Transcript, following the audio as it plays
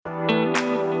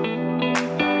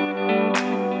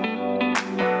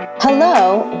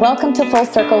Hello, welcome to Full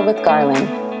Circle with Garland.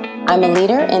 I'm a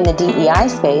leader in the DEI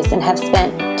space and have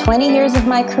spent 20 years of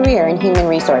my career in human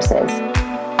resources.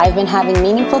 I've been having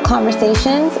meaningful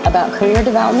conversations about career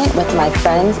development with my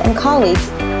friends and colleagues,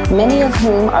 many of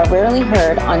whom are rarely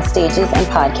heard on stages and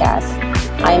podcasts.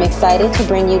 I am excited to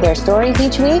bring you their stories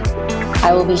each week.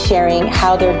 I will be sharing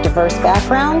how their diverse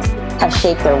backgrounds have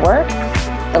shaped their work,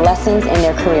 the lessons in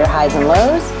their career highs and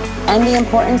lows, and the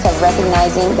importance of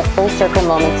recognizing the full circle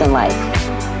moments in life.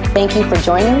 Thank you for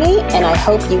joining me, and I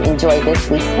hope you enjoy this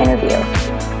week's interview.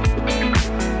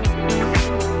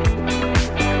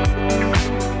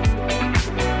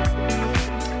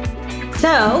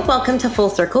 So, welcome to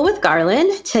Full Circle with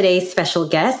Garland. Today's special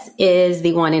guest is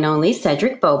the one and only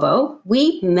Cedric Bobo.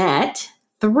 We met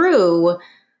through,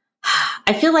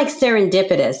 I feel like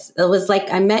serendipitous. It was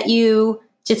like I met you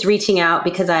just reaching out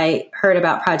because I heard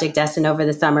about Project Destined over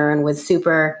the summer and was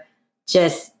super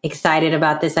just excited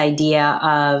about this idea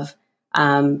of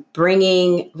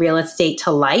bringing real estate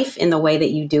to life in the way that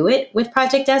you do it with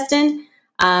Project Destined.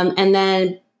 And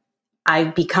then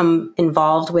I've become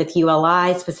involved with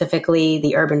ULI, specifically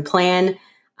the urban plan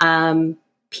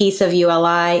piece of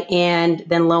ULI. And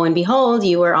then lo and behold,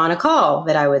 you were on a call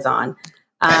that I was on.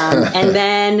 And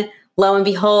then lo and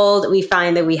behold, we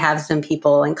find that we have some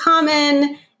people in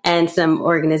common and some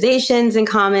organizations in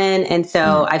common. And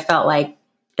so I felt like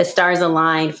the stars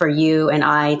aligned for you and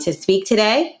I to speak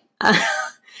today.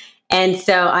 And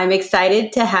so I'm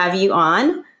excited to have you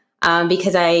on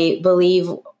because I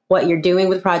believe what you're doing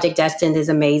with Project Destined is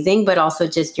amazing, but also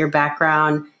just your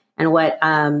background and what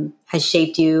has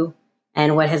shaped you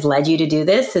and what has led you to do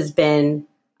this has been,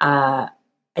 I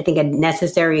think, a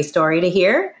necessary story to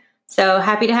hear. So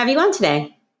happy to have you on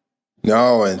today.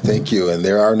 No, and thank you. And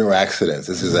there are no accidents.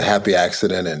 This is a happy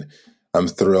accident, and I'm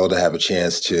thrilled to have a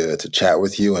chance to chat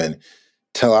with you and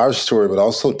tell our story, but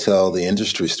also tell the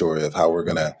industry story of how we're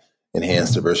going to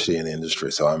enhance diversity in the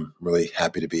industry. So I'm really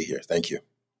happy to be here. Thank you.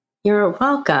 You're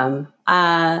welcome.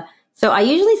 So I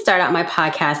usually start out my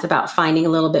podcast about finding out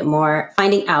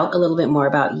a little bit more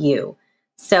about you.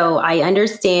 So I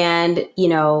understand,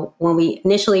 when we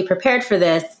initially prepared for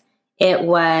this, it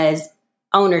was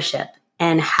ownership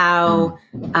and how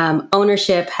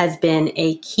ownership has been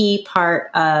a key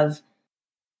part of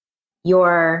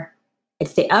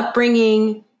it's the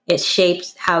upbringing. It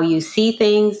shapes how you see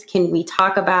things. Can we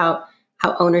talk about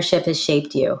how ownership has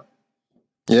shaped you?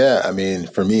 Yeah, I mean,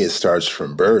 for me, it starts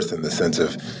from birth in the sense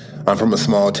of I'm from a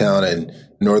small town in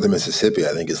northern Mississippi.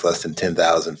 I think it's less than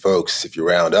 10,000 folks if you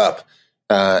round up.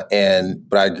 But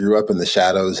I grew up in the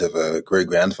shadows of a great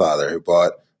grandfather who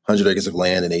bought 100 acres of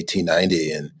land in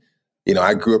 1890. And,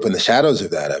 I grew up in the shadows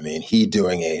of that. I mean, he,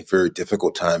 during a very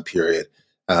difficult time period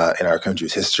in our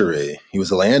country's history, he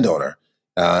was a landowner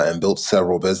and built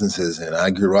several businesses. And I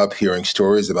grew up hearing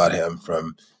stories about him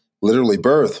from literally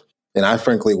birth. And I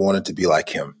frankly wanted to be like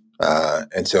him.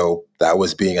 And so that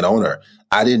was being an owner.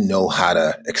 I didn't know how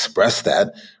to express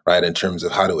that, right, in terms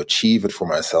of how to achieve it for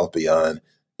myself beyond,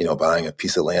 buying a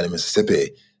piece of land in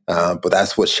Mississippi. But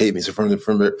that's what shaped me. So from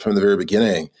the very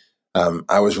beginning,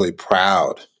 I was really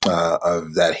proud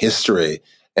of that history.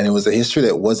 And it was a history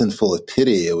that wasn't full of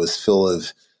pity. It was full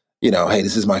of, hey,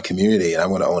 this is my community and I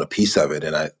want to own a piece of it.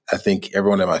 And I think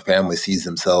everyone in my family sees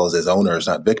themselves as owners,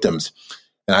 not victims.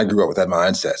 And I grew up with that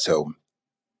mindset. So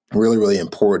really, really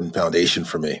important foundation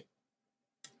for me.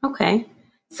 Okay.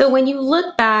 So when you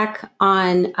look back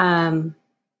on,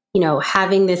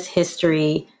 having this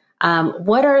history,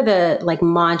 what are the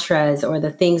mantras or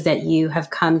the things that you have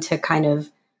come to kind of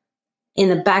in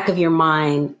the back of your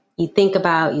mind, you think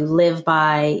about, you live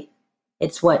by,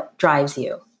 it's what drives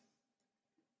you?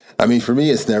 I mean, for me,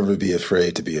 it's never be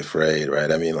afraid to be afraid,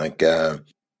 right? I mean,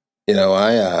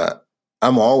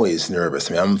 I'm always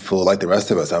nervous. I mean, I'm full, like the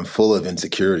rest of us, I'm full of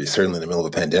insecurity, certainly in the middle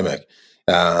of a pandemic.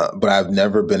 But I've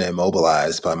never been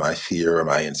immobilized by my fear or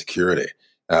my insecurity.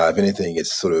 If anything,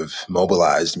 it's sort of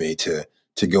mobilized me to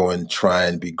go and try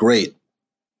and be great.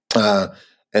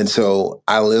 And so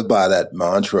I live by that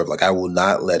mantra of I will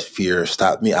not let fear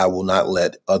stop me. I will not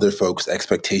let other folks'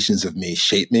 expectations of me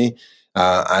shape me.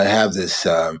 I have this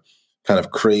kind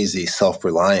of crazy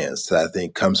self-reliance that I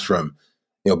think comes from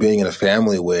being in a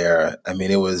family where, I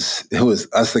mean, it was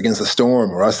us against a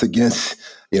storm or us against,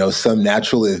 some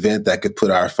natural event that could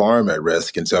put our farm at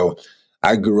risk. And so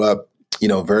I grew up,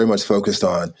 very much focused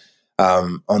on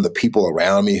the people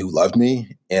around me who loved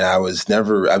me. And I've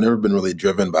never been really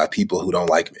driven by people who don't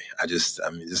like me.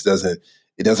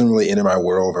 It doesn't really enter my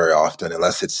world very often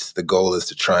unless the goal is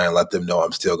to try and let them know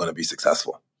I'm still going to be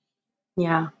successful.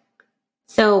 Yeah.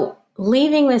 So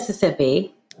leaving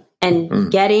Mississippi,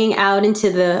 and getting out into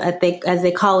as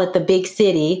they call it, the big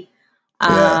city.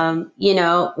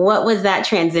 What was that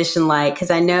transition like?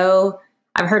 Because I know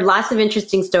I've heard lots of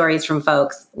interesting stories from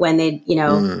folks when they,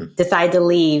 decide to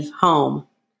leave home.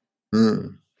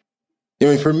 I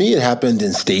mean, for me, it happened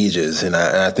in stages, and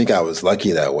I think I was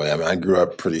lucky that way. I mean, I grew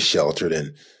up pretty sheltered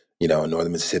in,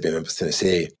 northern Mississippi, Memphis,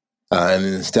 Tennessee. And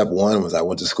then step one was I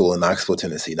went to school in Knoxville,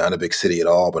 Tennessee, not a big city at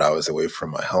all, but I was away from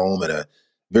my home in a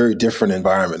very different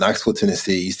environment. Knoxville,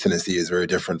 Tennessee, East Tennessee is very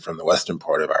different from the western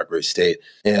part of our great state.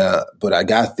 But I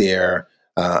got there,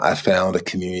 I found a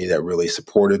community that really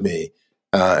supported me.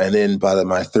 And then by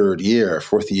my fourth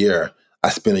year, I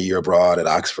spent a year abroad at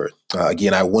Oxford.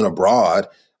 Again, I went abroad.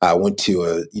 I went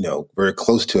to very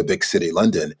close to a big city,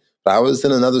 London. But I was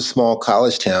in another small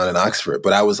college town in Oxford,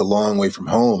 but I was a long way from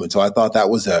home. And so I thought that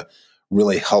was a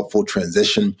really helpful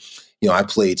transition. I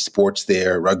played sports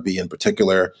there, rugby in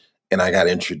particular, and I got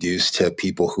introduced to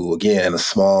people who, again, in a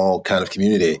small kind of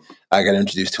community, I got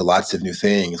introduced to lots of new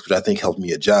things, which I think helped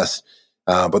me adjust.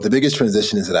 But the biggest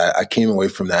transition is that I came away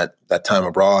from that time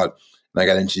abroad, and I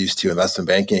got introduced to investment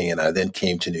banking, and I then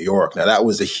came to New York. Now, that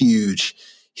was a huge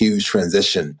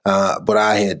transition. But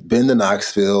I had been to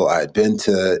Knoxville, I had been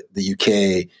to the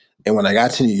UK. And when I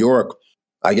got to New York,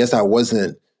 I guess I was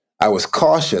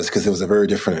cautious because it was a very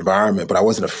different environment, but I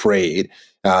wasn't afraid.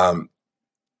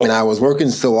 And I was working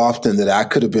so often that I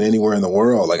could have been anywhere in the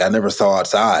world. Like I never saw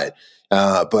outside.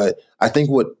 But I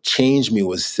think what changed me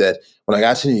was that when I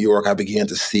got to New York, I began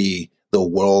to see the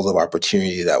world of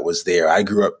opportunity that was there. I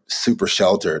grew up super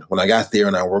sheltered. When I got there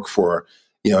and I worked for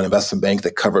an investment bank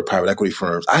that covered private equity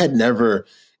firms, I had never,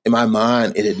 in my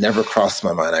mind, it had never crossed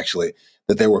my mind, actually,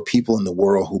 that there were people in the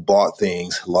world who bought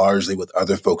things largely with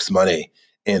other folks' money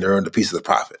and earned a piece of the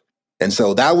profit. And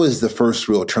so that was the first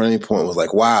real turning point, was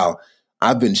like, wow,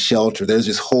 I've been sheltered. There's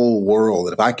this whole world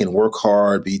that if I can work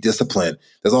hard, be disciplined,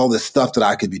 there's all this stuff that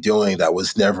I could be doing that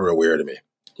was never aware to me.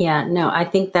 Yeah, no, I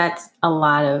think that's a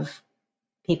lot of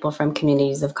people from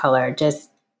communities of color, just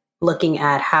looking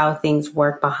at how things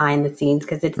work behind the scenes,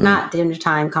 because it's not dinner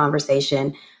time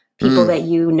conversation. People that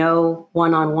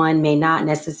one-on-one may not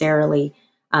necessarily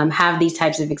have these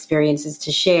types of experiences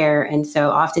to share. And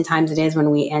so oftentimes it is when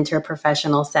we enter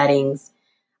professional settings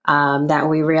that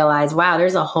we realize, wow,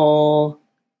 there's a whole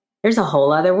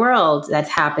other world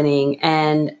that's happening.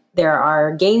 And there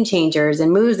are game changers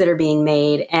and moves that are being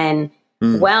made and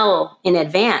well in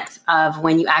advance of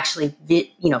when you actually,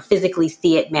 physically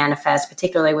see it manifest,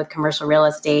 particularly with commercial real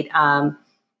estate,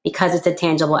 because it's a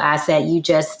tangible asset. You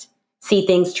just see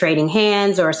things trading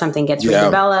hands or something gets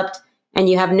redeveloped and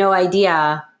you have no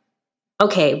idea,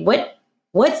 okay,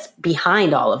 what's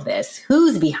behind all of this?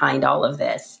 Who's behind all of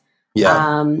this?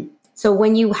 Yeah. So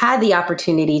when you had the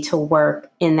opportunity to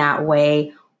work in that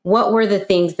way, what were the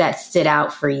things that stood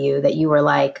out for you that you were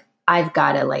like, I've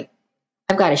got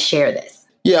to share this?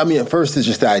 Yeah, I mean, at first it's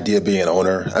just the idea of being an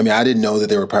owner. I mean, I didn't know that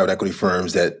there were private equity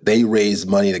firms that they raised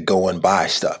money to go and buy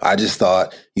stuff. I just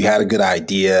thought you had a good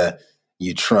idea,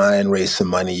 you try and raise some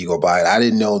money, you go buy it. I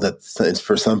didn't know that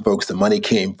for some folks, the money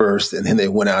came first and then they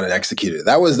went out and executed it.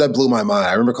 That blew my mind.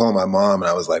 I remember calling my mom and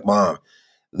I was like, Mom,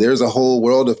 there's a whole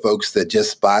world of folks that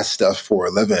just buy stuff for a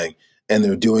living and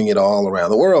they're doing it all around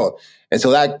the world. And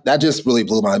so that just really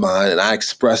blew my mind. And I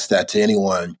expressed that to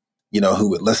anyone, who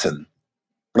would listen.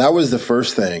 That was the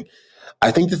first thing.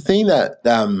 I think the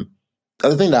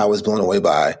other thing that I was blown away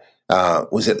by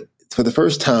was that for the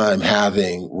first time,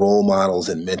 having role models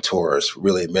and mentors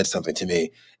really meant something to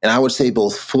me. And I would say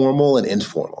both formal and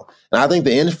informal. And I think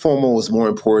the informal was more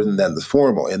important than the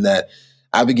formal, in that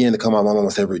I began to call my mom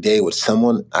almost every day with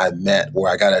someone I met where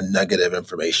I got a nugget of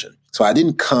information. So I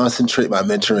didn't concentrate my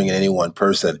mentoring in any one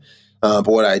person. But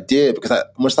what I did, because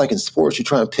much like in sports, you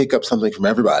try and pick up something from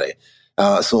everybody.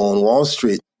 So on Wall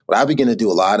Street, what I began to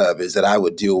do a lot of is that I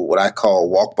would do what I call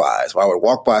walk-bys, where I would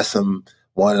walk by someone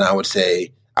and I would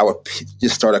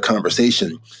just start a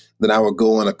conversation. Then I would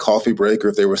go on a coffee break, or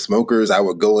if they were smokers, I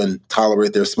would go and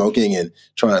tolerate their smoking and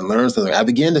try and learn something. I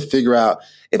began to figure out,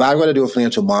 if I'm going to do a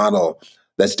financial model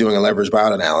that's doing a leverage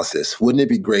buyout analysis, wouldn't it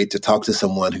be great to talk to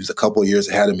someone who's a couple of years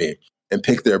ahead of me and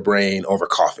pick their brain over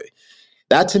coffee?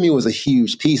 That to me was a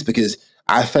huge piece, because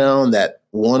I found that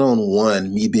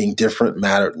one-on-one, me being different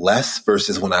mattered less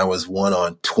versus when I was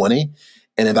 1-on-20.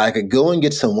 And if I could go and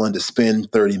get someone to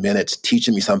spend 30 minutes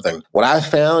teaching me something, what I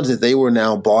found is that they were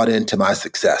now bought into my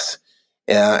success.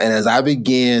 And as I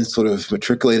began sort of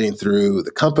matriculating through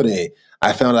the company,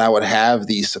 I found I would have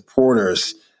these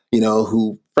supporters,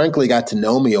 who frankly got to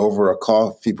know me over a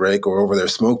coffee break or over their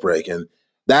smoke break. And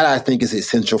that, I think, is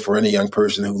essential for any young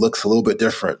person who looks a little bit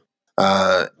different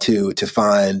to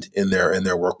find in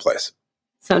their workplace.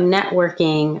 So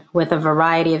networking with a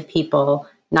variety of people,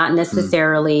 not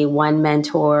necessarily one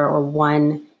mentor or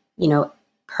one,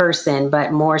 person,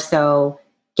 but more so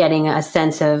getting a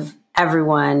sense of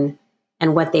everyone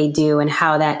and what they do and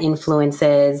how that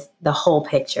influences the whole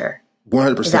picture.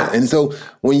 100%. And so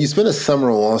when you spend a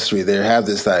summer on Wall Street, they have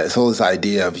this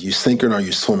idea of you sinking or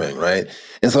you swimming, right?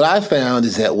 And so what I found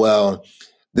is that,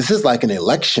 this is like an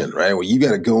election, right? Where you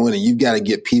got to go in and you got to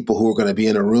get people who are going to be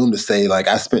in a room to say, like,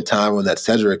 I spent time with that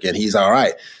Cedric and he's all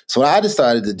right. So what I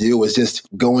decided to do was just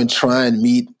go and try and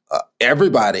meet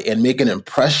everybody and make an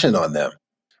impression on them,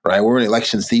 right? We're in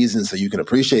election season, so you can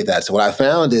appreciate that. So what I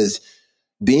found is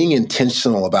being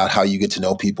intentional about how you get to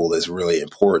know people is really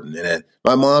important. And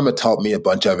my mom had taught me a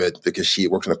bunch of it because she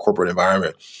worked in a corporate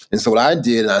environment. And so what I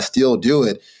did, and I still do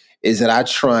it, is that I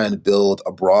try and build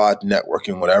a broad network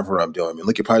in whatever I'm doing. I mean,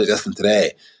 look at Project Destined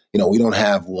today. We don't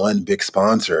have one big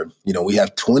sponsor. We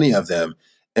have 20 of them.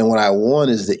 And what I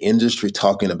want is the industry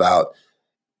talking about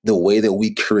the way that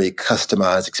we create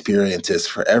customized experiences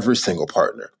for every single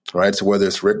partner, right? So whether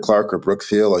it's Rick Clark or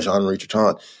Brookfield or Jean-Marie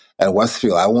Triton at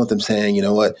Westfield, I want them saying, you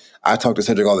know what, I talk to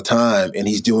Cedric all the time and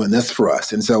he's doing this for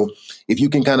us. And so if you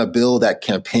can kind of build that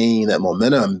campaign, that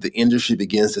momentum, the industry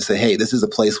begins to say, hey, this is a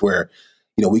place where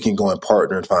we can go and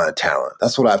partner and find talent.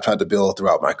 That's what I've tried to build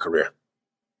throughout my career.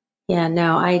 Yeah,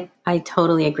 no, I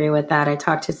totally agree with that. I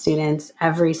talk to students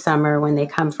every summer when they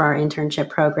come for our internship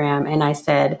program. And I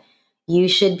said, you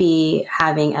should be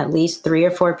having at least 3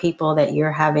 or 4 people that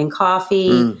you're having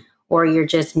coffee or you're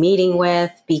just meeting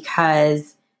with,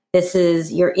 because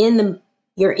you're in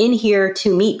here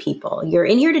to meet people. You're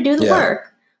in here to do the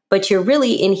work, but you're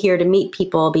really in here to meet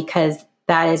people, because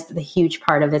that is the huge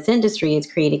part of this industry,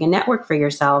 is creating a network for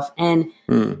yourself and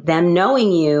them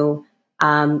knowing you,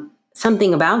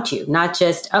 something about you, not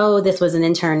just, oh, this was an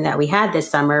intern that we had this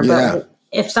summer. Yeah. But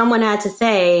if someone had to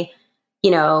say,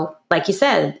 like you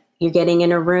said, you're getting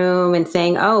in a room and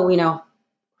saying, oh,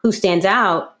 who stands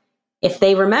out? If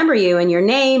they remember you and your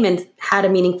name and had a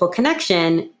meaningful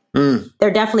connection,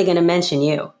 they're definitely going to mention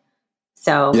you.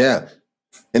 So yeah.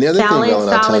 And the other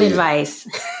solid advice.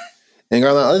 And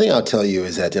Garland, the other thing I'll tell you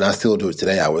is that, and I still do it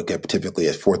today, I wake up typically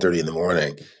at 4:30 in the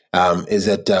morning, is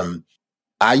that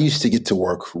I used to get to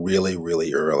work really,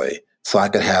 really early so I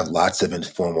could have lots of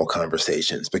informal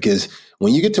conversations. Because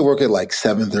when you get to work at like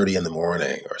 7:30 in the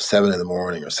morning or 7 in the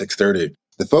morning or 6:30,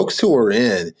 the folks who are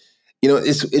in,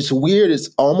 it's weird. It's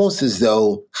almost as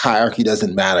though hierarchy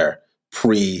doesn't matter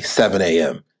pre 7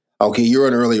 a.m. Okay, you're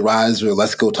an early riser.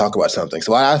 Let's go talk about something.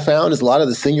 So what I found is a lot of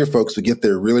the senior folks would get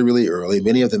there really, really early,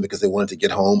 many of them because they wanted to get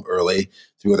home early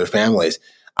to be with their families.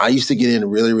 I used to get in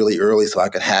really, really early so I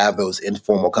could have those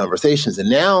informal conversations. And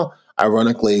now,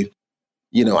 ironically,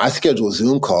 I schedule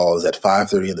Zoom calls at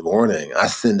 5:30 in the morning. I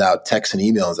send out texts and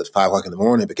emails at 5 o'clock in the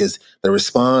morning because the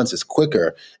response is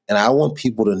quicker. And I want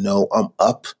people to know I'm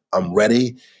up, I'm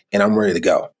ready, and I'm ready to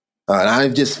go. And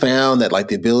I've just found that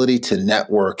the ability to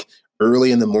network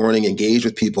early in the morning, engage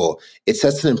with people, it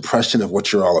sets an impression of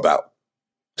what you're all about.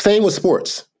 Same with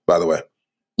sports, by the way.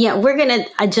 Yeah, we're going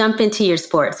to jump into your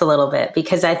sports a little bit,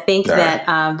 because I think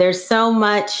that there's so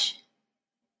much.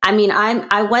 I mean,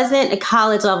 I wasn't a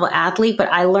college level athlete, but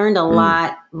I learned a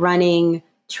lot running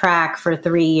track for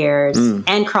 3 years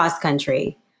and cross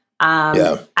country.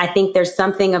 I think there's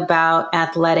something about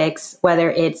athletics,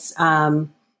 whether it's,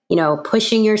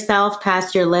 pushing yourself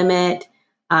past your limit,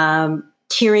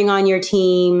 cheering on your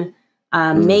team,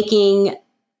 making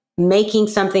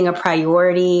something a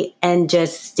priority and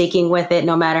just sticking with it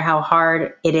no matter how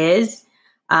hard it is.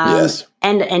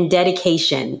 And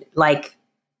dedication, like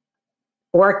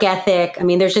work ethic. I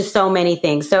mean, there's just so many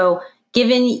things. So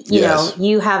given,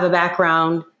 you have a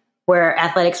background where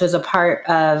athletics was a part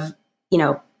of,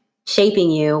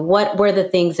 shaping you, what were the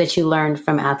things that you learned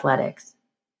from athletics?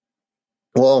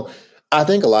 Well, I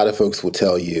think a lot of folks will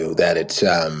tell you that it's,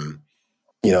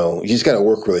 you just got to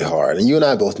work really hard. And you and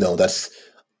I both know that's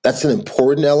an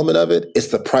important element of it. It's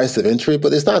the price of entry,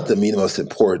 but it's not the most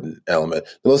important element.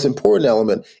 The most important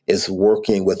element is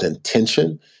working with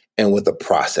intention and with a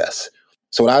process.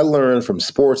 So what I learned from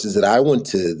sports is that I went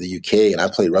to the UK and I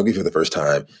played rugby for the first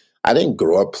time. I didn't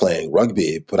grow up playing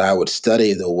rugby, but I would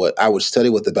study what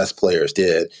the best players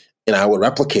did, and I would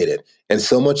replicate it. And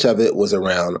so much of it was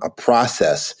around a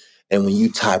process. And when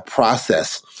you tie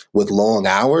process with long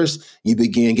hours, you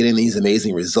begin getting these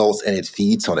amazing results, and it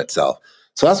feeds on itself.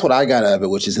 So that's what I got out of it,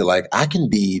 which is that I can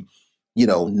be,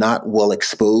 not well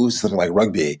exposed to something like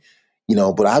rugby,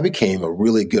 but I became a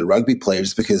really good rugby player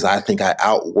just because I think I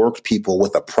outworked people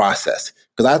with a process.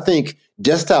 Because I think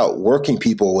just outworking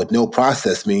people with no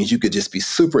process means you could just be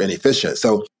super inefficient.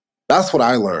 So That's what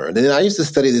I learned. And then I used to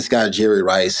study this guy, Jerry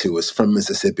Rice, who was from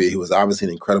Mississippi, who was obviously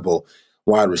an incredible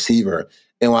wide receiver.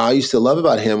 And what I used to love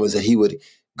about him was that he would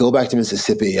go back to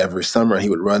Mississippi every summer and he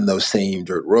would run those same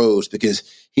dirt roads because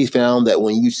he found that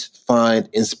when you find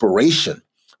inspiration,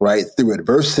 right, through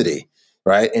adversity,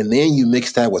 right, and then you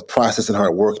mix that with process and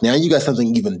hard work, now you got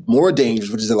something even more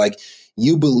dangerous, which is that, like,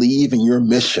 you believe in your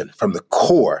mission from the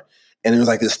core. And there's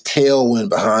like this tailwind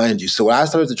behind you. So what I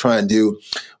started to try and do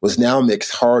was now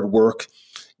mix hard work,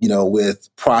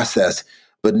 with process.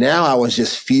 But now I was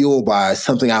just fueled by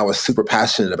something I was super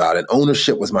passionate about. And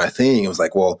ownership was my thing. It was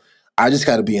like, well, I just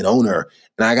got to be an owner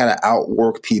and I got to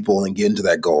outwork people and get into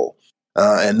that goal.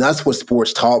 And that's what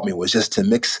sports taught me, was just to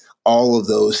mix all of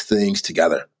those things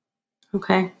together.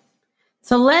 Okay.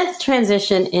 So let's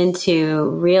transition into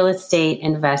real estate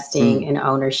investing and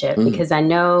ownership, because I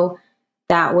know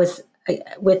that was,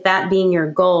 with that being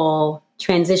your goal,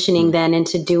 transitioning then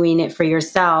into doing it for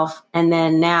yourself, and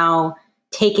then now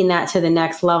taking that to the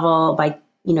next level by,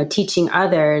 teaching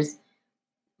others.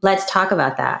 Let's talk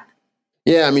about that.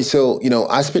 Yeah, I mean, so,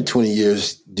 I spent 20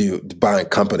 years buying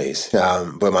companies,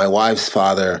 but my wife's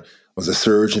father was a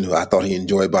surgeon who I thought he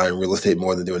enjoyed buying real estate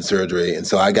more than doing surgery. And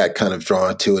so I got kind of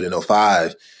drawn to it in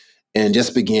 '05 and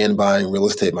just began buying real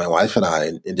estate, my wife and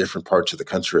I, in different parts of the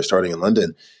country, starting in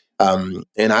London. And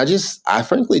I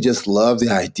frankly just love the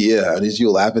idea, and as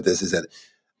you'll laugh at this, is that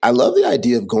I love the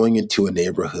idea of going into a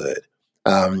neighborhood,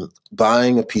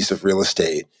 buying a piece of real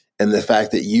estate, and the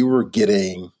fact that you were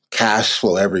getting cash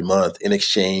flow every month in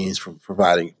exchange for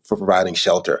providing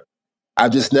shelter.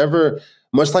 I've just never,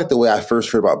 much like the way I first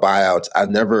heard about buyouts,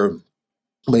 I've never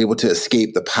been able to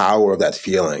escape the power of that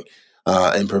feeling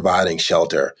in providing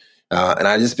shelter. And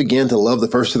I just began to love the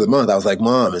first of the month. I was like,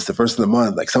 Mom, it's the first of the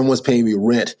month. Like, someone's paying me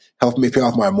rent, helping me pay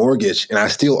off my mortgage, and I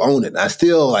still own it. And that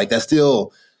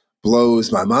still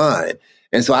blows my mind.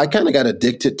 And so I kind of got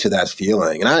addicted to that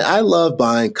feeling. And I love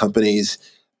buying companies,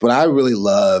 but I really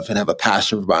love and have a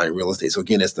passion for buying real estate. So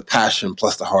again, it's the passion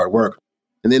plus the hard work.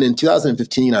 And then in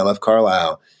 2015, I left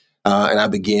Carlisle and I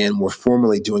began more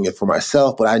formally doing it for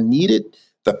myself, but I needed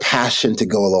the passion to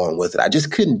go along with it. I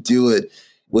just couldn't do it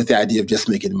with the idea of just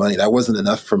making money. That wasn't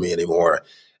enough for me anymore.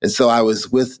 And so I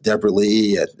was with Deborah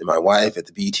Lee and my wife at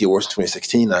the BET Awards in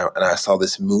 2016, and I saw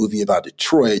this movie about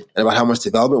Detroit and about how much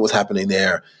development was happening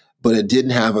there, but it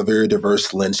didn't have a very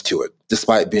diverse lens to it,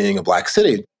 despite being a Black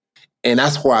city. And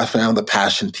that's where I found the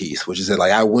passion piece, which is that,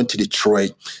 like, I went to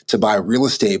Detroit to buy real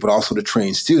estate, but also to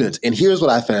train students. And here's what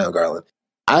I found, Garland.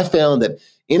 I found that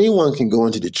anyone can go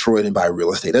into Detroit and buy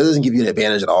real estate. That doesn't give you an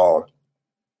advantage at all.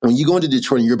 When you go into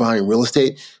Detroit and you're buying real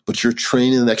estate, but you're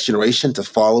training the next generation to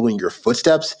follow in your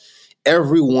footsteps,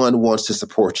 everyone wants to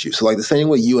support you. So, like, the same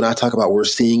way you and I talk about we're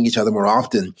seeing each other more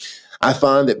often, I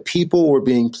find that people were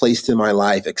being placed in my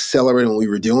life, accelerating what we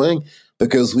were doing,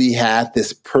 because we had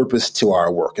this purpose to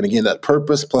our work. And again, that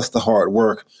purpose plus the hard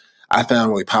work, I found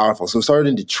really powerful. So it started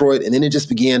in Detroit, and then it just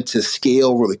began to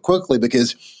scale really quickly,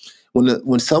 because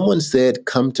when someone said,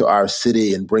 come to our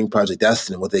city and bring Project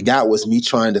Destined, what they got was me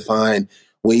trying to find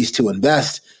ways to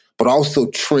invest, but also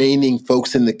training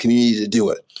folks in the community to do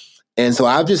it. And so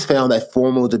I've just found that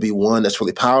formula to be one that's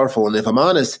really powerful. And if I'm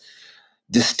honest,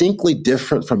 distinctly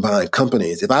different from buying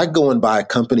companies. If I go and buy a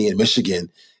company in Michigan,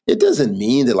 it doesn't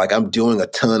mean that, like, I'm doing a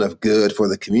ton of good for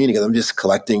the community because I'm just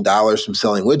collecting dollars from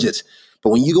selling widgets. But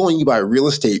when you go and you buy real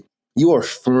estate, you are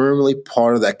firmly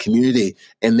part of that community,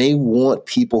 and they want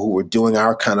people who are doing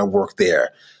our kind of work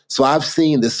there. So I've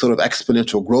seen this sort of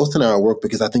exponential growth in our work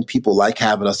because I think people like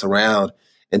having us around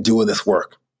and doing this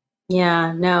work.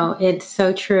 Yeah, no, it's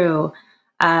so true.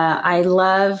 I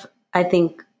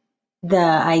think, the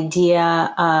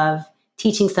idea of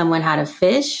teaching someone how to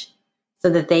fish so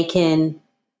that they can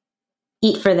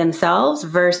eat for themselves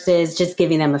versus just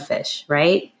giving them a fish,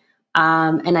 right?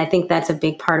 And I think that's a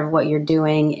big part of what you're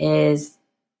doing, is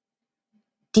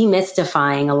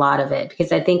demystifying a lot of it,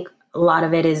 because I think a lot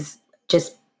of it is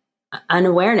just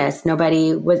unawareness.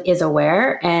 Nobody is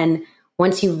aware. And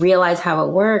once you realize how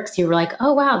it works, you're like,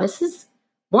 oh, wow, this is,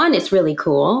 one, it's really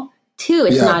cool. Two,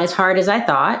 it's not as hard as I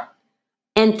thought.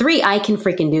 And three, I can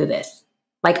freaking do this.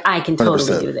 Like, I can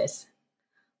totally 100%. do this.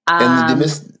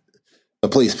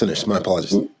 Please finish. My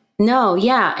apologies. No,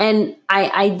 yeah. And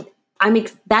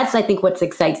that's, I think, what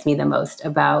excites me the most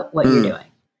about what you're doing.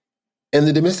 And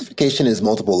the demystification is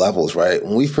multiple levels, right?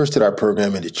 When we first did our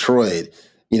program in Detroit,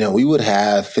 we would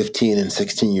have 15 and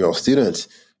 16-year-old students.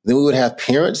 Then we would have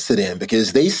parents sit in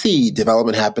because they see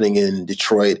development happening in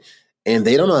Detroit and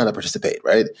they don't know how to participate,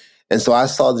 right? And so I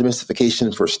saw the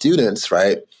demystification for students,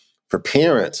 right? For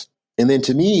parents. And then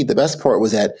to me, the best part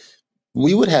was that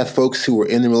we would have folks who were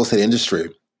in the real estate industry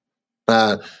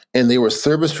and they were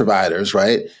service providers,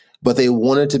 right? But they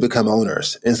wanted to become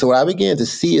owners. And so what I began to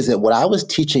see is that what I was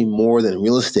teaching more than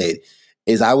real estate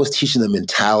is I was teaching the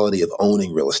mentality of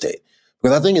owning real estate.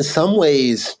 Because I think in some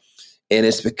ways, and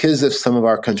it's because of some of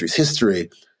our country's history,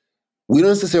 we don't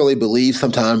necessarily believe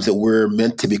sometimes that we're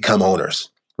meant to become owners,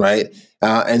 right?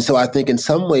 And so I think in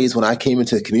some ways, when I came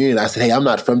into the community and I said, hey, I'm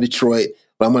not from Detroit,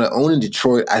 but I'm going to own in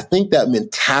Detroit, I think that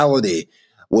mentality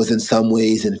was in some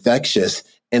ways infectious.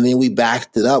 And then we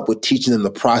backed it up with teaching them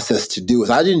the process to do it.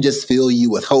 So I didn't just fill you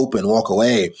with hope and walk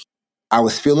away. I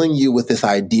was filling you with this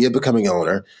idea of becoming an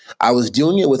owner. I was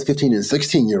doing it with 15 and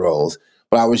 16-year-olds,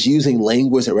 but I was using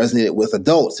language that resonated with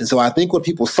adults. And so I think what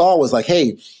people saw was like,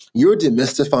 hey, you're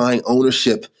demystifying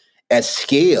ownership at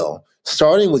scale,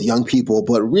 starting with young people,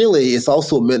 but really it's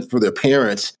also meant for their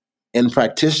parents and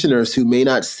practitioners who may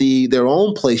not see their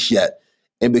own place yet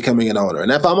in becoming an owner.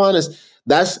 And if I'm honest,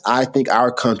 that's, I think,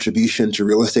 our contribution to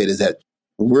real estate is that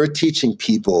we're teaching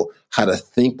people how to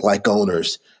think like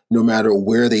owners, no matter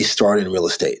where they start in real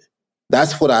estate.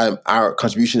 That's what our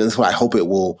contribution is. That's what I hope it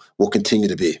will continue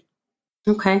to be.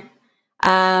 Okay.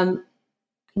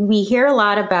 We hear a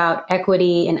lot about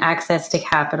equity and access to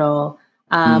capital.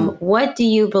 What do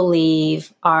you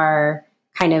believe are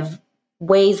kind of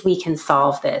ways we can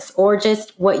solve this, or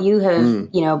just what you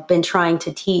have, been trying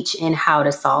to teach in how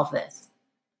to solve this?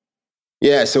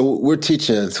 Yeah, so we're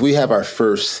teaching. So we have our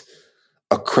first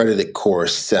accredited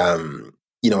course,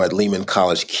 at Lehman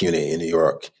College CUNY in New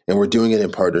York, and we're doing it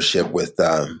in partnership with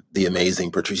the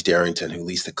amazing Patrice Darrington, who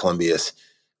leads Columbia's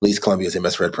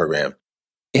MS Red program.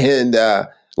 And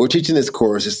we're teaching this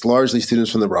course. It's largely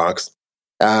students from the Bronx,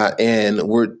 and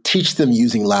we're teaching them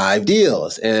using live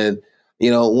deals. And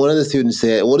one of the students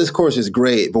said, "Well, this course is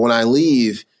great, but when I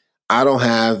leave, I don't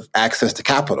have access to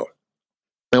capital."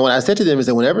 And what I said to them is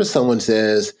that whenever someone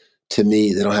says to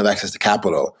me they don't have access to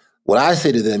capital, what I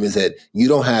say to them is that you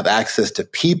don't have access to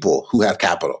people who have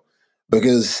capital,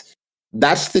 because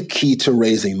that's the key to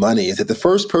raising money, is that the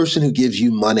first person who gives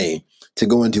you money to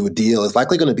go into a deal is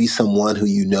likely going to be someone who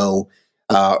you know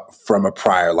from a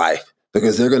prior life,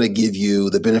 because they're going to give you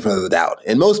the benefit of the doubt.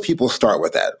 And most people start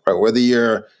with that, right? Whether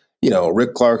you're,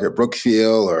 Rick Clark at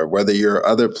Brookfield, or whether you're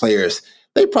other players,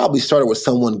 they probably started with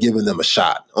someone giving them a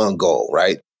shot on goal,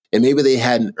 right? And maybe they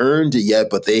hadn't earned it yet,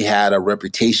 but they had a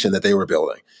reputation that they were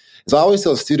building. So I always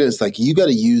tell students, like, you got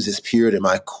to use this period in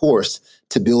my course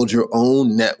to build your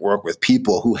own network with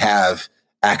people who have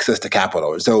access to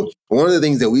capital. And so one of the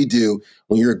things that we do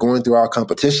when you're going through our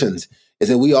competitions is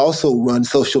that we also run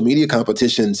social media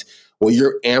competitions where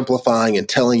you're amplifying and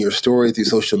telling your story through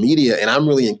social media. And I'm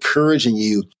really encouraging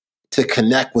you to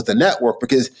connect with the network,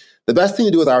 because the best thing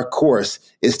to do with our course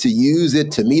is to use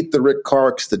it to meet the Rick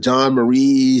Clarks, the John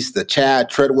Maries, the Chad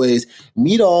Treadways,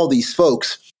 meet all these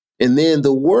folks. And then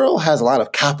the world has a lot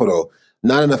of capital,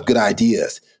 not enough good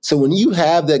ideas. So when you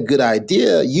have that good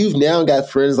idea, you've now got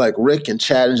friends like Rick and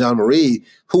Chad and John Marie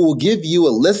who will give you a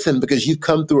listen because you've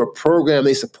come through a program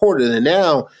they supported. And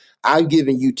now I've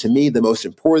given you, to me, the most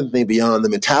important thing beyond the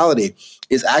mentality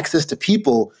is access to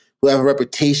people who have a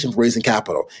reputation for raising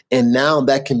capital. And now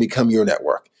that can become your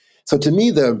network. So to me,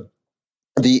 the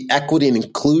equity and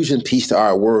inclusion piece to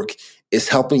our work is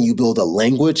helping you build a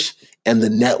language and the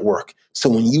network. So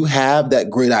when you have that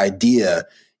great idea,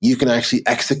 you can actually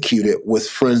execute it with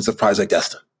friends of Project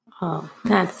Destin. Oh,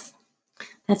 that's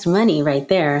money right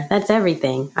there. That's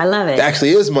everything. I love it. It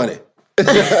actually is money.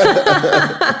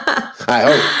 I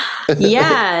hope.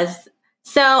 Yes.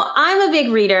 So I'm a big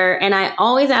reader, and I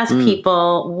always ask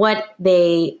people what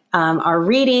they are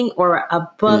reading, or a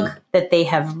book that they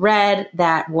have read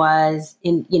that was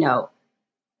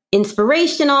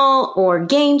inspirational or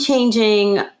game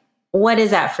changing. What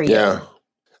is that for you? Yeah.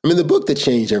 I mean, the book that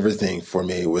changed everything for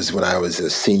me was when I was a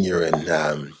senior in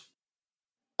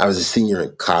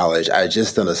college. I had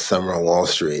just done a summer on Wall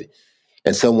Street,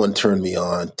 and someone turned me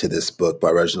on to this book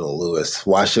by Reginald Lewis,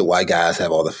 Watch It, Why Guys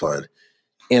Have All the Fun.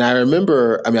 And I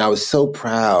remember, I was so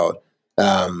proud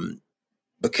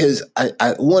because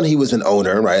one, he was an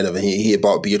owner, right? He had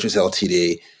bought Beatrice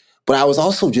Ltd. But I was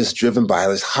also just driven by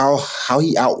this, how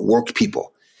he outworked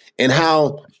people, and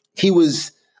how he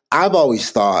was. I've always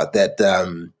thought that,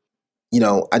 I'm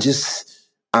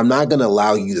not going to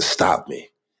allow you to stop me.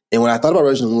 And what I thought about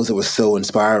Reginald Lewis that was so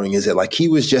inspiring is that, like, he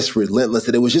was just relentless,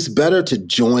 that it was just better to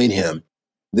join him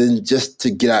than just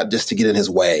to get in his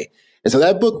way. And so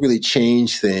that book really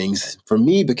changed things for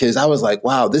me, because I was like,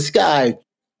 wow, this guy,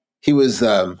 he was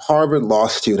a Harvard law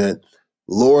student,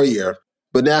 lawyer,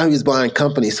 but now he was buying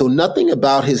companies. So nothing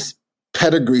about his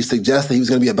pedigree suggests that he was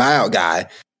going to be a buyout guy,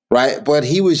 right? But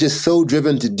he was just so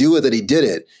driven to do it that he did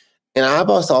it. And I've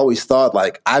also always thought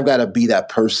like, I've got to be that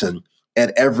person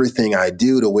at everything I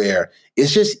do to where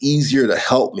it's just easier to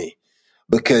help me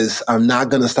because I'm not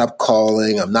going to stop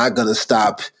calling. I'm not going to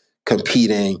stop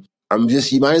competing.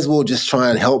 You might as well just try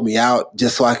and help me out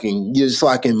just so I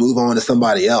can move on to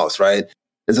somebody else. Right.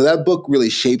 And so that book really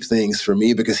shaped things for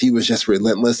me because he was just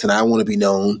relentless and I want to be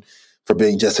known for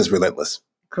being just as relentless.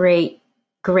 Great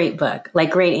book.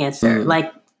 Like great answer.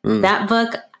 That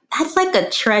book, that's like a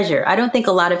treasure. I don't think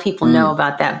a lot of people know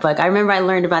about that book. I remember I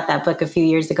learned about that book a few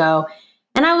years ago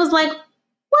and I was like,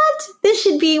 what? This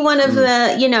should be one of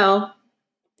the,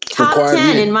 top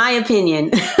 10 in my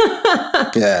opinion.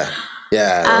 Yeah.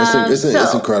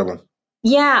 It's incredible.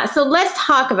 Yeah. So let's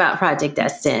talk about Project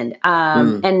Destined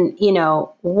and,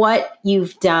 what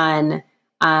you've done,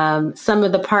 some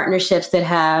of the partnerships that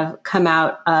have come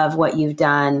out of what you've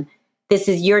done. This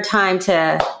is your time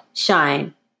to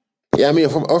shine. Yeah. I mean,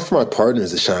 for my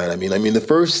partners to shine,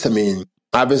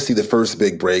 obviously the first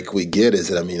big break we get is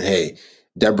that, hey,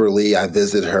 Deborah Lee, I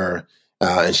visit her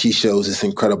and she shows this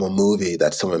incredible movie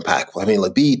that's so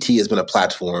impactful. BET has been a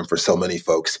platform for so many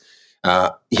folks.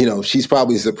 She's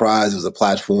probably surprised it was a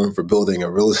platform for building a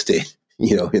real estate,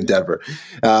 endeavor.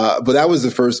 But that was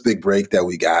the first big break that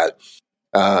we got.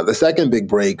 The second big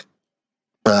break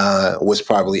was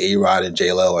probably A-Rod and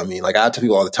J-Lo. I tell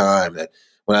people all the time that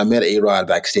when I met A-Rod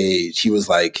backstage, he was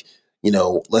like,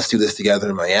 let's do this together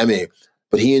in Miami.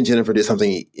 But he and Jennifer did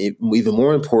something even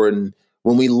more important.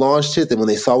 When we launched it, then when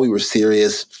they saw we were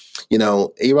serious,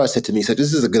 A-Rod said to me,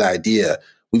 this is a good idea.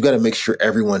 We've got to make sure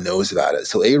everyone knows about it.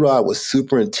 So A-Rod was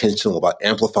super intentional about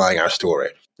amplifying our story.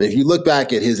 And if you look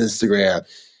back at his Instagram,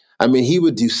 he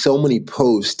would do so many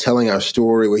posts telling our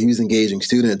story where he was engaging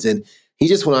students and he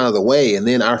just went out of the way. And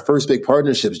then our first big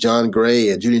partnerships, John Gray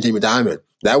and Judy and Jamie Dimon,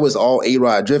 that was all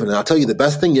A-Rod driven. And I'll tell you the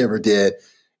best thing he ever did,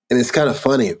 and it's kind of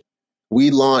funny. We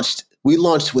launched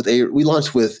with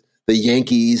the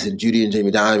Yankees and Judy and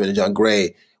Jamie Dimon and John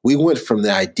Gray. We went from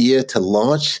the idea to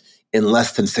launch in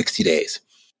less than 60 days.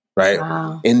 Right.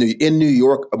 Wow. In New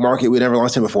York, a market we never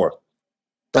launched in before.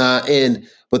 But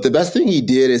the best thing he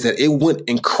did is that it went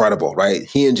incredible. Right.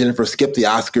 He and Jennifer skipped the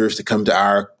Oscars to come to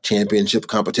our championship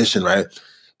competition. Right.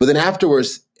 But then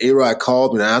afterwards, A-Rod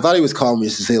called me and I thought he was calling me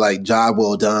just to say like, job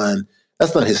well done.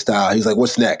 That's not his style. He's like,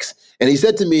 what's next? And he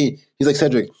said to me, he's like,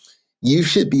 Cedric, we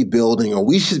should be building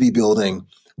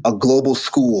a global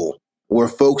school where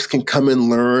folks can come and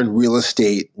learn real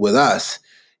estate with us.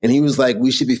 And he was like,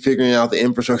 we should be figuring out the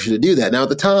infrastructure to do that. Now, at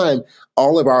the time,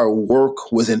 all of our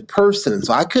work was in person.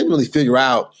 So I couldn't really figure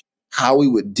out how we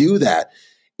would do that.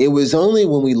 It was only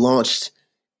when we launched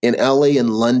in LA and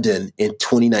London in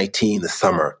 2019, the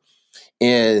summer.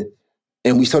 And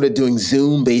we started doing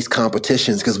Zoom-based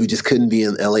competitions because we just couldn't be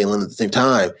in LA and London at the same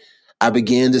time. I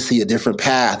began to see a different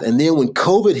path. And then when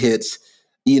COVID hits,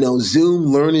 Zoom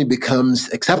learning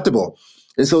becomes acceptable.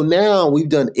 And so now we've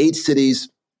done 8 cities,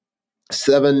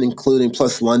 7 including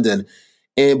plus London.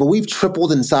 But we've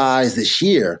tripled in size this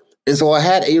year. And so I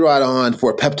had A-Rod on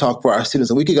for a pep talk for our students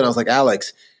a week ago. And I was like,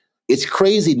 Alex, it's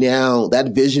crazy now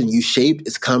that vision you shaped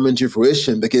is coming to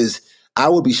fruition because I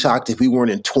would be shocked if we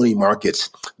weren't in 20 markets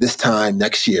this time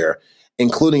next year,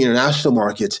 including international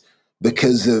markets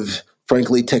because of,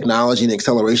 frankly, technology and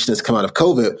acceleration that's come out of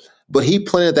COVID. But he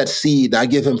planted that seed. I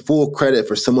give him full credit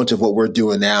for so much of what we're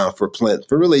doing now for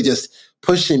really just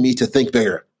pushing me to think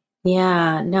bigger.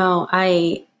 Yeah, no,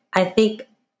 I think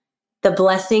the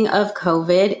blessing of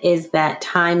COVID is that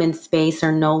time and space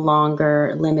are no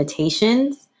longer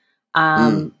limitations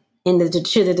to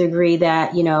the degree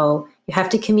that, you have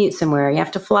to commute somewhere, you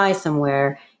have to fly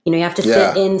somewhere, you have to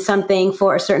sit in something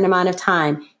for a certain amount of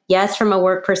time. Yes, from a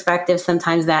work perspective,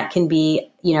 sometimes that can be,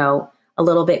 a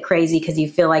little bit crazy because you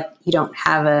feel like you don't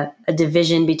have a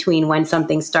division between when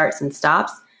something starts and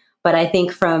stops. But I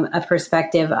think from a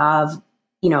perspective of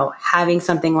having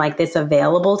something like this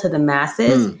available to the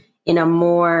masses in a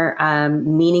more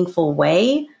meaningful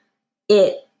way,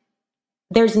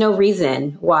 there's no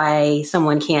reason why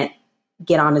someone can't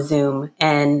get on a Zoom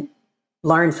and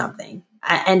learn something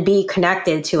and be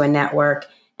connected to a network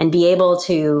and be able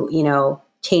to,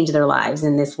 change their lives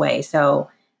in this way. So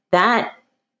that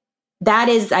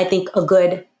is, I think, a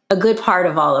good part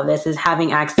of all of this is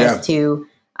having access to,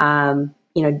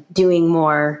 doing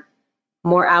more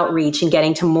outreach and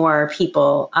getting to more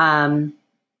people.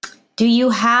 Do you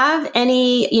have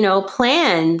any,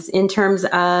 plans in terms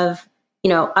of,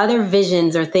 other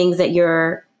visions or things that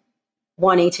you're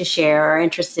wanting to share or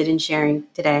interested in sharing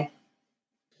today?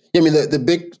 Yeah,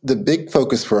 the big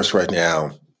focus for us right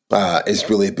now is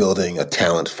really building a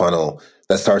talent funnel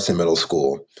that starts in middle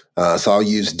school. So I'll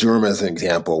use Durham as an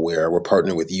example, where we're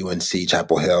partnering with UNC,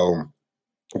 Chapel Hill,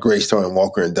 Greystar, and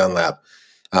Walker and Dunlap.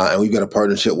 And we've got a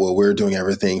partnership where we're doing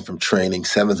everything from training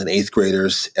 7th and 8th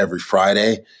graders every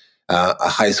Friday, a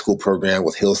high school program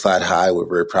with Hillside High we're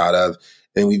very proud of.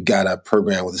 And we've got a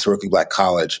program with Historically Black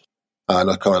College,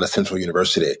 North Carolina Central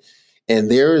University. And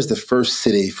there is the first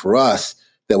city for us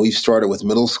that we've started with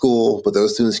middle school, but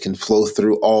those students can flow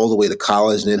through all the way to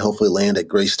college and then hopefully land at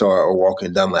Greystar or Walker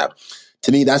and Dunlap.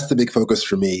 To me, that's the big focus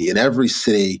for me. In every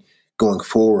city going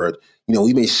forward,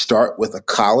 we may start with a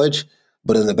college,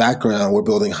 but in the background, we're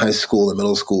building high school and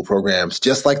middle school programs,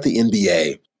 just like the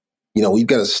NBA. We've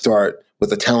got to start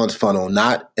with a talent funnel,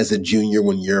 not as a junior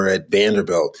when you're at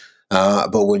Vanderbilt,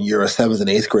 but when you're a 7th and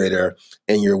 8th grader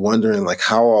and you're wondering, like,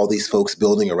 how are all these folks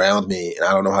building around me and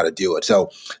I don't know how to do it. So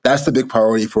that's the big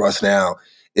priority for us now,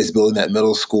 is building that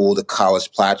middle school to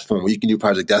college platform where you can do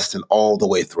Project Destined all the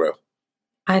way through.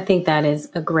 I think that is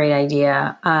a great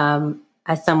idea.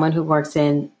 As someone who works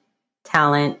in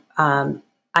talent,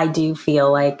 I do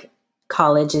feel like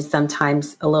college is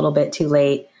sometimes a little bit too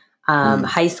late.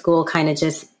 High school kind of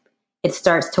it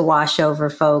starts to wash over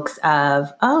folks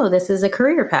of, oh, this is a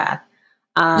career path.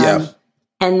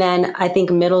 And then I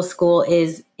think middle school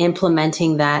is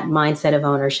implementing that mindset of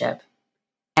ownership.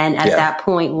 And at that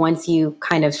point, once you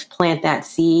kind of plant that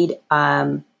seed,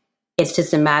 it's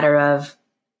just a matter of,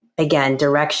 again,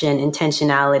 direction,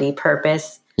 intentionality,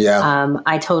 purpose.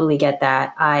 I totally get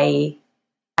that. I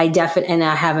definitely, and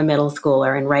I have a middle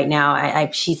schooler, and right now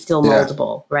she's still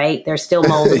moldable, right? They're still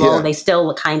moldable. They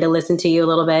still kind of listen to you a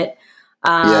little bit.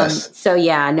 So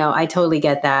I totally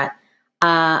get that.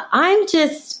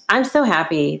 I'm so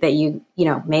happy that you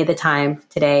made the time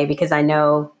today, because I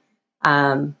know,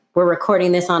 we're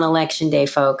recording this on election day,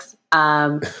 folks.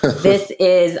 This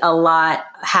is a lot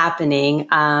happening.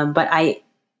 But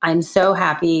I'm so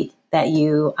happy that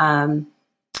you,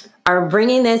 are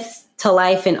bringing this to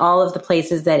life in all of the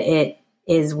places that it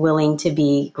is willing to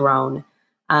be grown.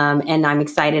 And I'm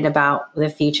excited about the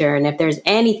future. And if there's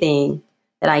anything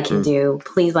that I can do,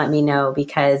 please let me know,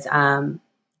 because I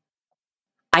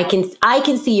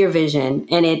can see your vision,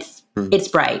 and it's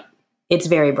bright. It's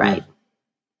very bright.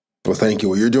 Well, thank you.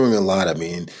 Well, you're doing a lot. I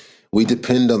mean, we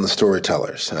depend on the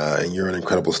storytellers, and you're an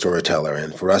incredible storyteller.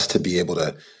 And for us to be able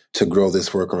to grow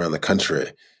this work around the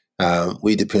country,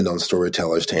 we depend on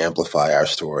storytellers to amplify our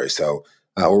story. So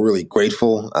we're really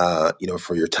grateful,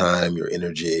 for your time, your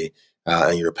energy,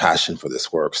 and your passion for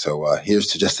this work. So here's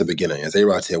to just the beginning. As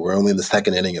A-Rod said, we're only in the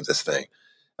second inning of this thing,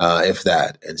 if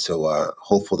that. And so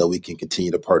hopeful that we can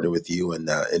continue to partner with you and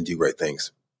do great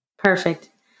things. Perfect.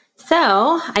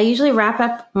 So I usually wrap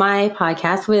up my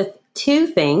podcast with two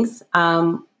things.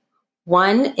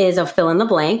 One is a fill in the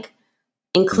blank.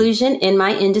 Inclusion in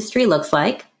my industry looks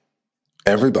like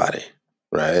everybody,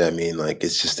 right? I mean, like,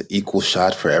 it's just an equal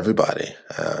shot for everybody.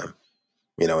 And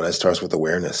that starts with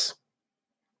awareness.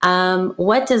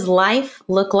 What does life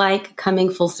look like coming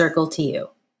full circle to you?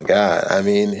 God, I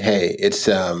mean, hey, it's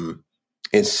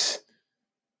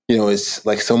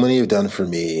like so many have done for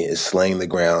me, is slaying the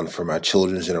ground for my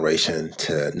children's generation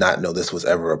to not know this was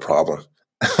ever a problem.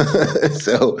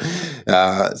 So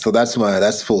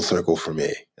that's full circle for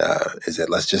me, is that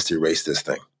let's just erase this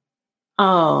thing.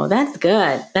 Oh, that's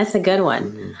good. That's a good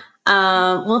one.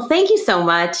 Well, thank you so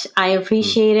much. I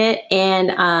appreciate it.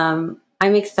 And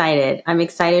I'm excited. I'm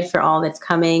excited for all that's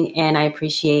coming, and I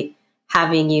appreciate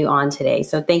having you on today.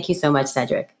 So thank you so much,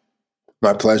 Cedric.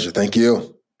 My pleasure. Thank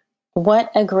you.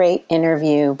 What a great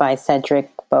interview by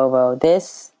Cedric Bobo.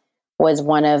 This was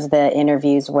one of the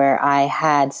interviews where I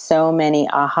had so many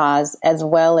ahas, as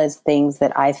well as things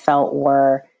that I felt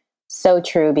were so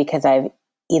true, because I've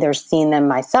either seen them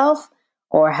myself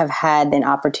or have had an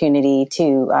opportunity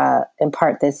to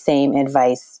impart this same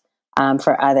advice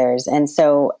for others. And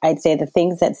so I'd say the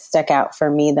things that stuck out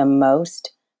for me the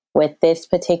most with this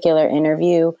particular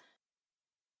interview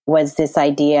was this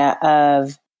idea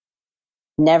of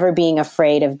never being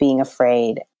afraid of being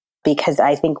afraid, because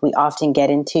I think we often get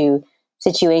into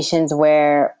situations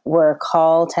where we're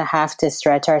called to have to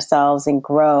stretch ourselves and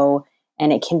grow,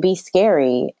 and it can be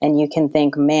scary, and you can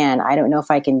think, man, I don't know if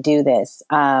I can do this.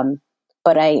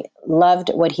 But I loved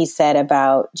what he said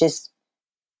about just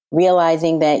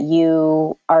realizing that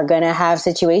you are going to have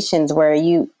situations where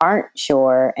you aren't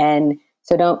sure. And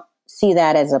so don't see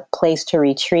that as a place to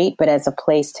retreat, but as a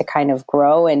place to kind of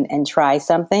grow and try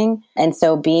something. And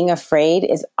so being afraid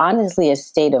is honestly a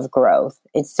state of growth.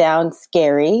 It sounds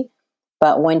scary,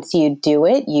 but once you do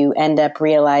it, you end up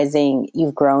realizing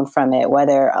you've grown from it,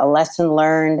 whether a lesson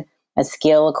learned, a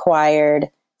skill acquired,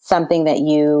 something that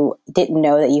you didn't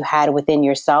know that you had within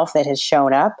yourself that has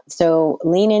shown up. So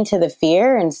lean into the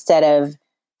fear instead of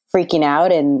freaking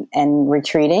out and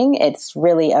retreating. It's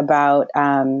really about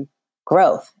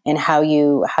growth and how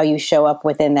you show up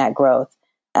within that growth.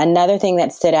 Another thing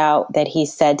that stood out that he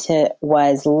said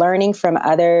was learning from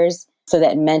others so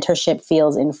that mentorship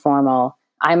feels informal.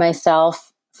 I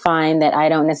myself find that I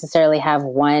don't necessarily have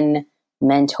one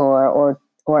mentor or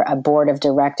a board of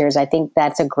directors. I think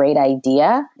that's a great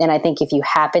idea. And I think if you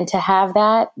happen to have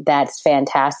that, that's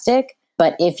fantastic.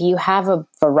 But if you have a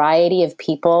variety of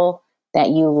people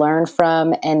that you learn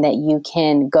from and that you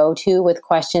can go to with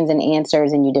questions and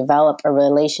answers and you develop a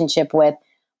relationship with,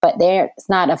 but it's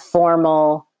not a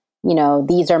formal,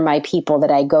 these are my people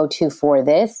that I go to for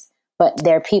this, but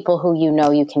they're people who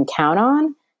you can count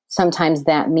on. Sometimes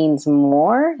that means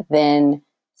more than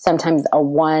sometimes a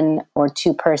 1 or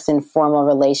 2 person formal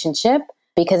relationship.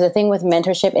 Because the thing with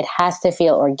mentorship, it has to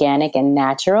feel organic and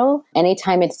natural.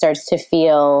 Anytime it starts to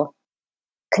feel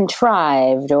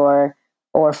contrived or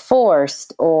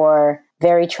forced or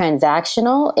very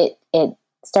transactional, it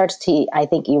starts to, I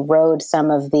think, erode some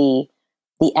of the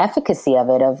efficacy of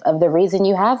it, of the reason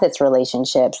you have this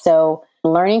relationship. So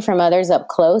learning from others up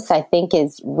close, I think,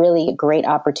 is really a great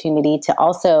opportunity to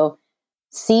also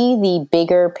see the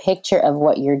bigger picture of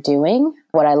what you're doing.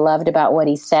 What I loved about what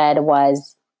he said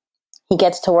was he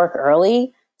gets to work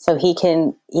early so he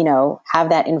can, have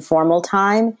that informal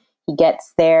time. He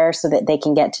gets there so that they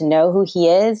can get to know who he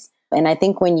is. And I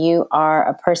think when you are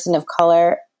a person of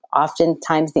color,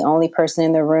 oftentimes the only person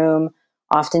in the room,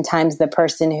 oftentimes the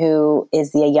person who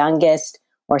is the youngest,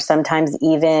 or sometimes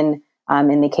even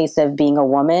in the case of being a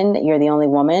woman, you're the only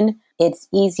woman. It's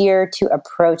easier to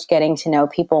approach getting to know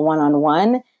people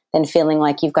one-on-one than feeling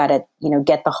like you've got to,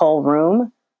 get the whole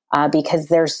room because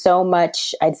there's so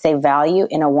much, I'd say, value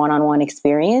in a one-on-one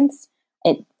experience.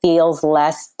 It feels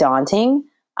less daunting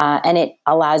and it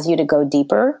allows you to go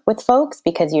deeper with folks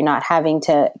because you're not having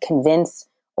to convince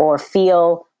or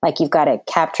feel like you've got to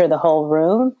capture the whole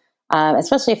room,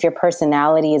 especially if your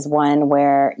personality is one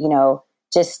where,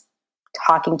 just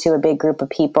talking to a big group of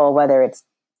people, whether it's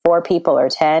 4 people or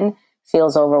 10,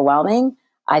 feels overwhelming.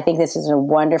 I think this is a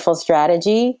wonderful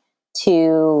strategy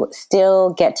to still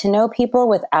get to know people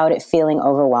without it feeling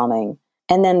overwhelming.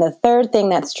 And then the third thing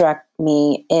that struck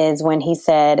me is when he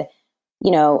said,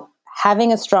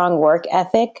 having a strong work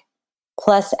ethic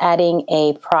plus adding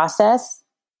a process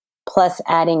plus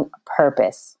adding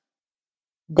purpose.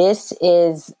 This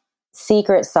is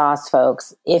secret sauce,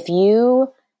 folks. If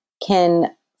you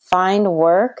can find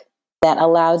work that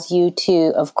allows you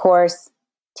to, of course,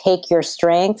 take your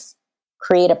strengths,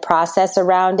 create a process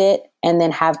around it, and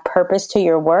then have purpose to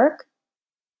your work,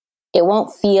 it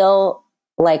won't feel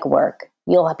like work.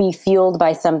 You'll be fueled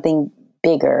by something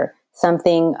bigger,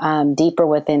 something deeper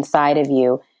within inside of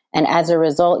you. And as a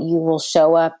result, you will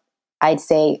show up, I'd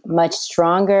say, much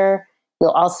stronger.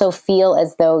 You'll also feel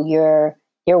as though you're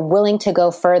willing to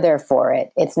go further for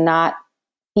it. It's not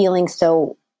feeling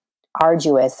so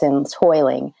arduous and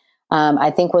toiling.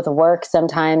 I think with work,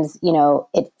 sometimes,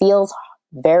 it feels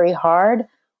very hard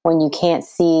when you can't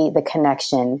see the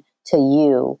connection to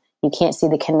you. You can't see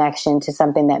the connection to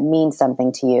something that means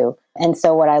something to you. And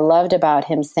so what I loved about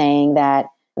him saying that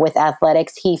with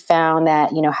athletics, he found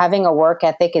that, having a work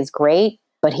ethic is great,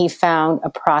 but he found a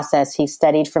process. He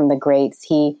studied from the greats.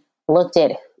 He looked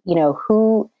at,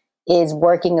 who is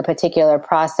working a particular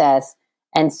process.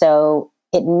 And so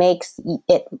it makes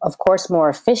it, of course, more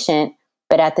efficient.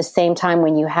 But at the same time,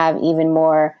 when you have even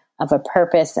more of a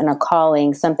purpose and a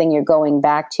calling, something you're going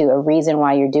back to, a reason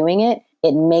why you're doing it,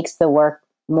 it makes the work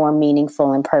more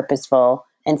meaningful and purposeful.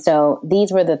 And so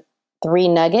these were the 3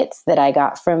 nuggets that I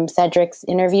got from Cedric's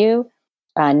interview.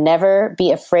 Never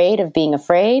be afraid of being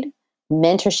afraid.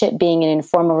 Mentorship being an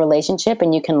informal relationship,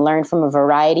 and you can learn from a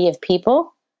variety of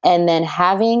people. And then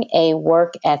having a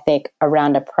work ethic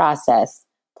around a process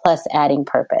plus adding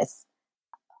purpose.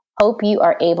 Hope you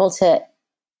are able to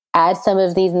add some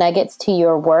of these nuggets to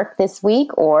your work this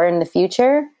week or in the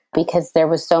future, because there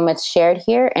was so much shared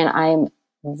here. And I'm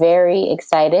very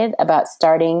excited about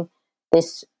starting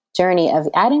this journey of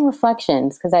adding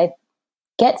reflections, because I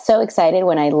get so excited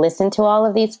when I listen to all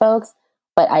of these folks,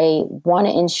 but I want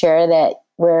to ensure that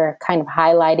we're kind of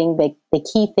highlighting the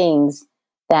key things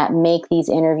that make these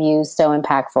interviews so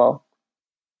impactful.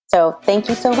 So thank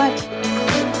you so much.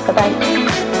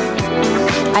 Bye-bye.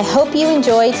 I hope you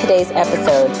enjoyed today's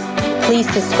episode. Please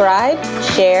subscribe,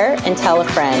 share, and tell a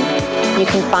friend. You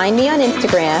can find me on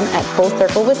Instagram at Full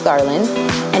Circle with Garland.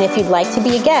 And if you'd like to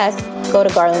be a guest, go to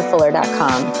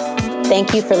garlandfuller.com.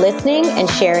 Thank you for listening and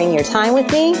sharing your time with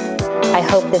me. I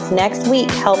hope this next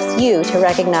week helps you to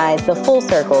recognize the full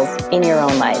circles in your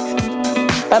own life.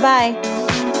 Bye-bye.